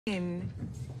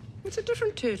It's a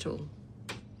different turtle.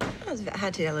 Oh, it's a bit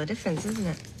hard to tell the difference, isn't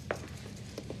it?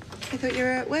 I thought you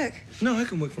were at work. No, I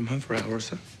can work from home for an hour or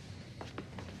so.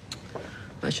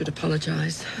 I should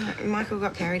apologise. Michael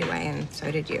got carried away, and so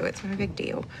did you. It's no big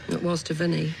deal. It was to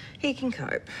Vinny. He can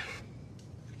cope.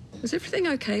 Is everything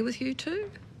okay with you two?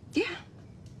 Yeah.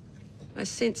 I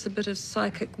sense a bit of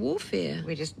psychic warfare.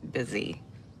 We're just busy.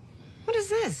 What is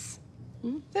this?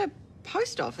 The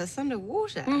post office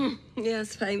underwater.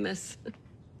 Yes, famous.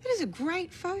 That is a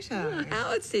great photo.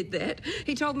 Howard said that.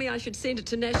 He told me I should send it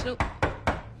to National...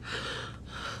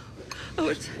 Oh,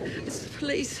 it's the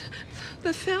police.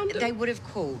 They found it. They would have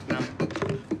called, Mum.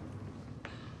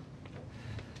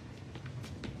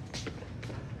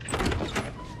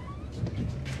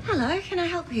 Hello, can I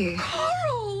help you?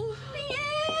 Coral!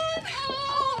 Leanne!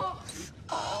 It's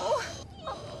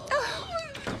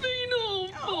been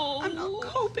awful. I'm not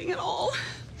coping at all.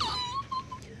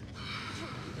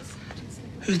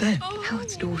 Who's that?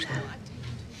 Howard's daughter.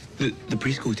 The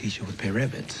preschool teacher with pair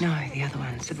rabbits. No, the other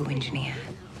one, civil engineer.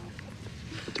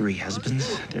 3 husbands.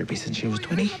 Therapy since she was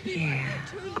 20. Yeah.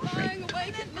 Great.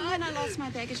 And I lost my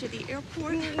baggage at the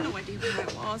airport. No idea where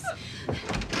it was.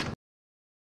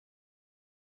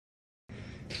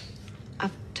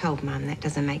 I've told Mum that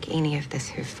doesn't make any of this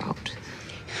her fault.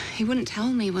 He wouldn't tell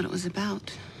me what it was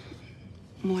about.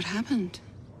 What happened?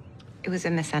 It was a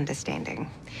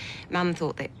misunderstanding. Mum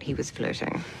thought that he was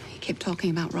flirting. He kept talking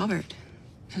about Robert.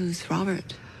 Who's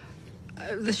Robert?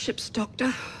 The ship's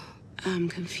doctor. I'm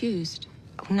confused.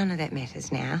 Oh, none of that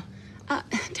matters now.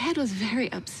 Dad was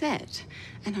very upset,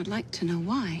 and I'd like to know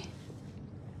why.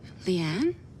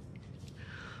 Leanne?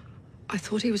 I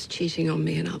thought he was cheating on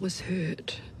me and I was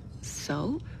hurt.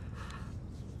 So?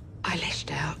 I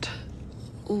lashed out.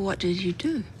 What did you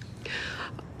do?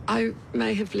 I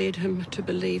may have led him to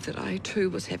believe that I,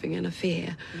 too, was having an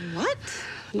affair. What?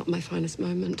 Not my finest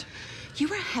moment. You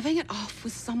were having it off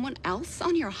with someone else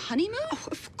on your honeymoon? Oh,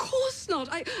 of course not.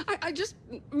 I just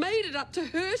made it up to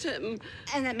hurt him.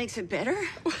 And that makes it better?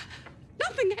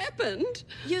 Nothing happened.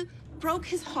 You broke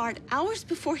his heart hours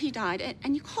before he died,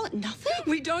 and you call it nothing?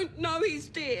 We don't know he's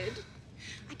dead.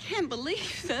 I can't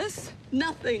believe this.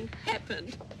 Nothing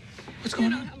happened. What's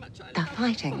going on? They're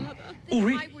fighting. Oh,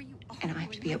 really? And I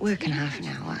have to be at work in half an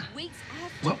hour.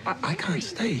 Well, I can't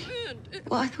stay.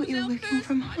 Well, I thought you were working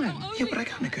from home. Yeah, but I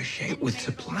can't negotiate with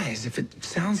suppliers if it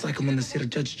sounds like I'm on the set of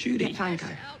Judge Judy. Fine, go.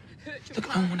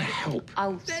 Look, I want to help.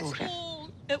 I'll That's sort it. all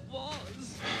it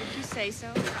was. If you say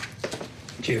so.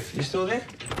 Jeff, you still there?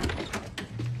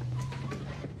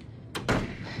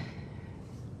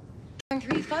 Going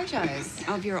through your photos.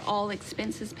 Of your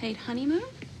all-expenses-paid honeymoon?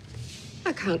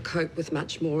 I can't cope with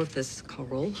much more of this,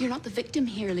 Coral. You're not the victim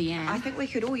here, Leanne. I think we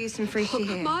could all use some fresh Look,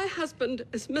 air. my husband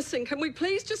is missing. Can we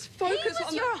please just focus He was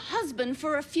on your husband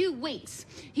for a few weeks.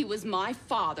 He was my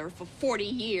father for 40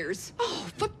 years. Oh,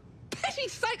 for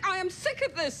pity's sake, I am sick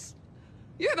of this.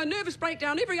 You have a nervous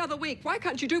breakdown every other week. Why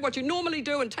can't you do what you normally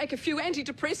do and take a few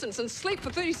antidepressants and sleep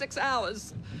for 36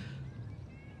 hours?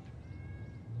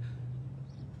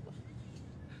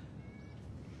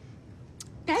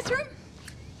 Bathroom?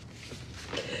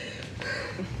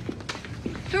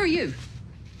 Who are you?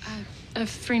 A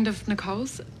friend of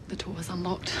Nicole's. The door was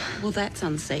unlocked. Well, that's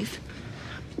unsafe.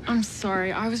 I'm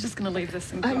sorry. I was just going to leave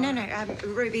this and go. Oh, no.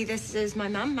 Ruby, this is my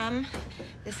mum. Mum,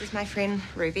 this is my friend,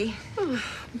 Ruby. Oh,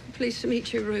 pleased to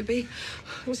meet you, Ruby.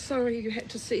 I'm sorry you had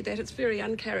to see that. It's very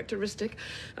uncharacteristic.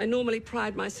 I normally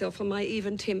pride myself on my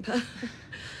even temper.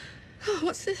 Oh,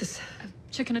 what's this?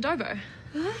 Chicken adobo.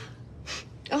 Huh?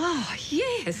 Oh,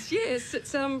 yes.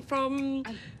 It's, from...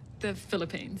 The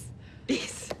Philippines.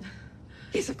 Yes.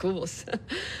 Yes, of course.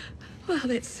 Well,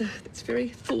 that's very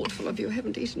thoughtful of you. I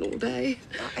haven't eaten all day.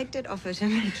 I did offer to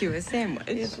make you a sandwich.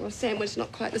 Yes, well, a sandwich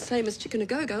not quite the same as chicken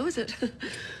a-go-go, is it?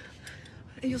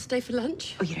 You'll stay for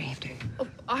lunch? Oh, you don't have to. Oh,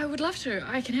 I would love to.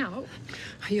 I can help.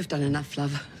 You've done enough,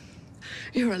 love.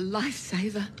 You're a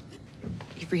lifesaver.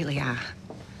 You really are.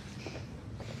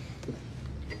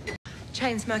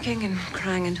 Chain smoking and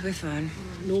crying into her phone.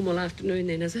 Normal afternoon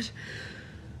then, is it?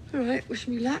 All right, wish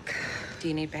me luck. Do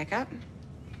you need backup?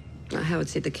 Howard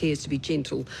said the key is to be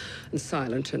gentle and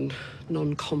silent and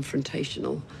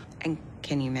non-confrontational. And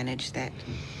can you manage that?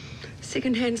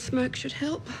 Second-hand smoke should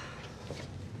help.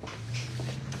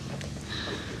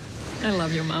 I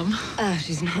love your mum.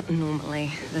 She's not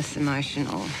normally this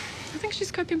emotional. I think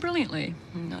she's coping brilliantly.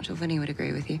 Not sure Vinny would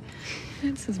agree with you.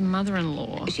 It's his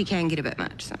mother-in-law. She can get a bit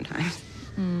much sometimes.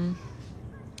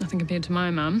 Nothing compared to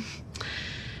my mum.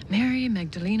 Mary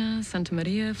Magdalena Santa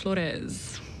Maria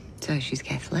Flores. So she's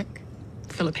Catholic?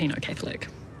 Filipino Catholic.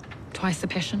 Twice the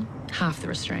passion, half the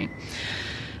restraint.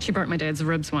 She broke my dad's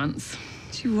ribs once.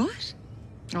 She what?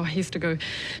 Oh, he used to go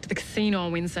to the casino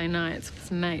on Wednesday nights with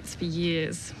his mates for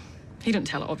years. He didn't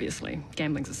tell her, obviously.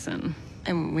 Gambling's a sin.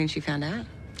 And when she found out?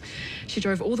 She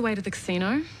drove all the way to the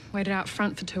casino, waited out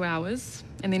front for 2 hours,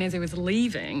 and then as he was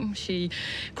leaving, she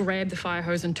grabbed the fire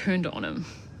hose and turned it on him.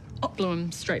 Blew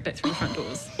him straight back through the front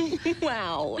doors.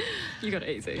 Wow. You got it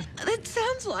easy. That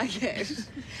sounds like it.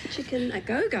 Chicken a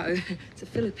go-go. It's a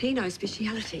Filipino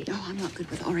speciality. Oh, I'm not good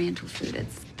with Oriental food.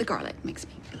 It's the garlic makes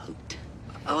me bloat.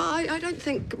 Oh, I don't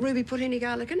think Ruby put any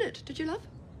garlic in it. Did you, love?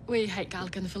 We hate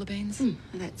garlic in the Philippines. Well,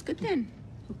 that's good then.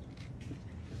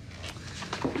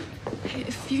 Hey,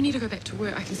 if you need to go back to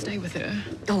work, I can stay with her.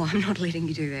 Oh, I'm not letting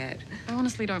you do that. I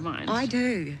honestly don't mind. I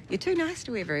do. You're too nice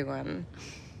to everyone.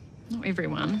 Not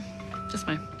everyone. Just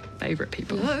my favourite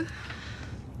people. Hello?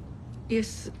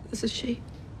 Yes, this is she.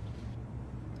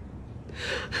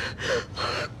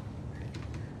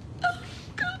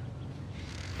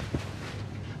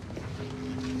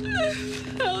 I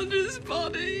found his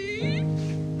body.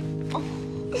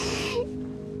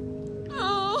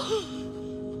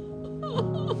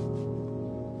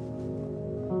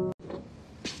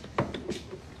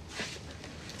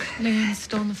 Leanne's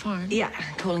still on the phone. Yeah,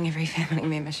 calling every family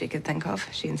member she could think of.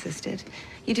 She insisted.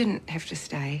 You didn't have to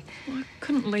stay. Well, I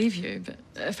couldn't leave you, but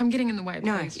if I'm getting in the way,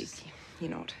 No, please.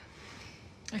 you're not.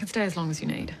 I can stay as long as you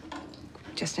need.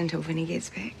 Just until Vinny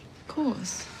gets back. Of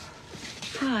course.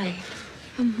 Hi.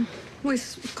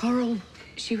 Where's Coral?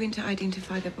 She went to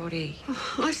identify the body.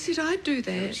 I said I'd do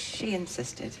that. She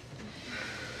insisted.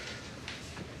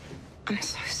 I'm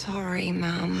so sorry,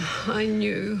 Mum. I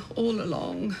knew all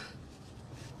along.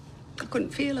 I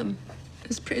couldn't feel him,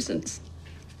 his presence.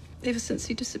 Ever since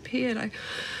he disappeared, I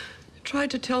tried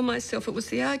to tell myself it was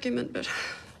the argument, but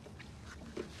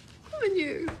I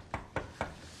knew.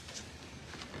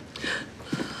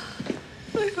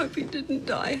 I hope he didn't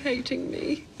die hating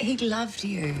me. He loved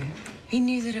you. He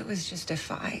knew that it was just a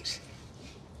fight.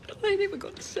 I never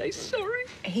got to say sorry.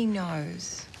 He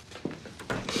knows.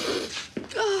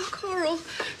 Oh, Coral,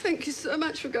 thank you so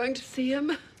much for going to see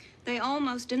him. They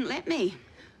almost didn't let me.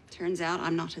 Turns out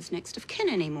I'm not his next of kin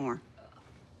anymore.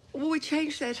 Well, we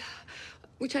changed that.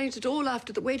 We changed it all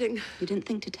after the wedding. You didn't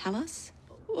think to tell us?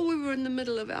 Well, we were in the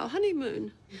middle of our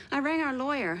honeymoon. I rang our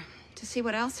lawyer to see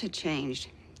what else had changed.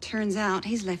 Turns out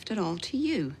he's left it all to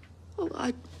you. Well,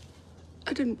 I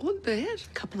didn't want that. A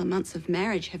couple of months of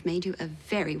marriage have made you a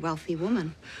very wealthy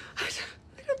woman. I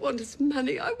don't want his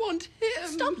money. I want him.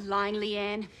 Stop lying,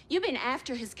 Leanne. You've been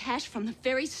after his cash from the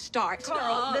very start.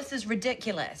 Coral, this is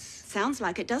ridiculous. Sounds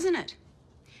like it, doesn't it?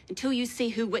 Until you see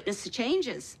who witnessed the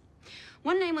changes.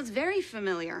 One name was very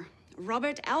familiar.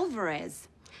 Robert Alvarez.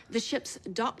 The ship's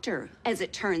doctor, as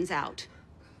it turns out.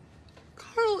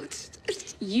 Coral, it's...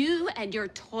 You and your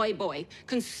toy boy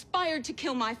conspired to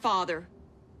kill my father.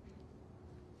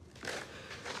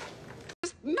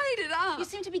 just made it up. You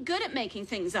seem to be good at making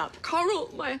things up.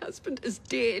 Coral, my husband is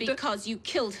dead. Because you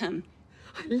killed him.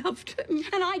 I loved him.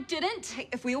 And I didn't. Hey,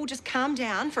 if we all just calm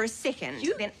down for a second,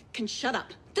 You then... can shut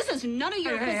up. This is none of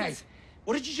your business.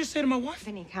 What did you just say to my wife?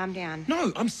 Vinny, calm down.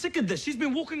 No, I'm sick of this. She's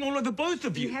been walking all over both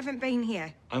of you. You haven't been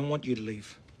here. I want you to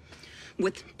leave.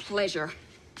 With pleasure.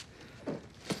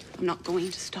 I'm not going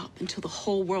to stop until the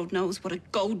whole world knows what a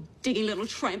gold-digging little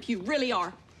tramp you really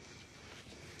are.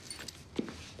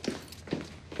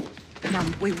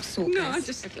 Mum, we will sort No, I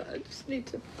this. just need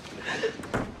to...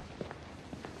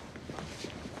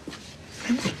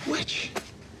 Which?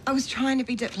 I was trying to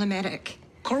be diplomatic.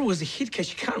 Coral was a head case.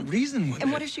 You can't reason with And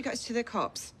her. what if she goes to the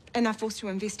cops and they're forced to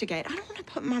investigate? I don't want to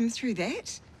put Mum through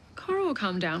that. Coral will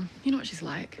calm down. You know what she's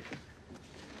like.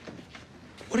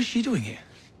 What is she doing here?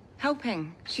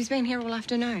 Helping. She's been here all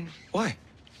afternoon. Why?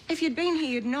 If you'd been here,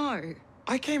 you'd know.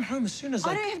 I came home as soon as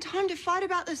I don't have time to fight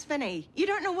about this, Vinny. You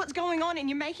don't know what's going on and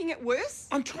you're making it worse.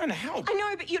 I'm trying to help. I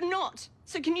know, but you're not.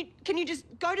 So can you just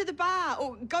go to the bar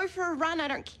or go for a run? I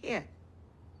don't care.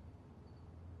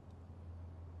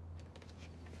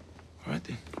 All right,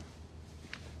 then.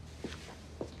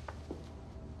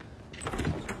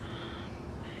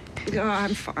 Oh,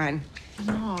 I'm fine.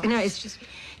 No. No, it's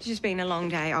just been a long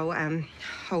day.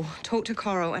 I'll talk to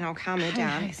Coral and I'll calm her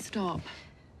down. Hey, stop.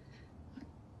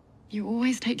 You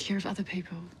always take care of other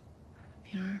people.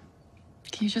 You know?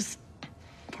 Can you just,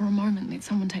 for a moment, let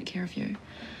someone take care of you?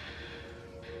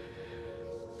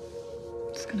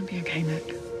 It's gonna be okay,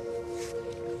 Nick.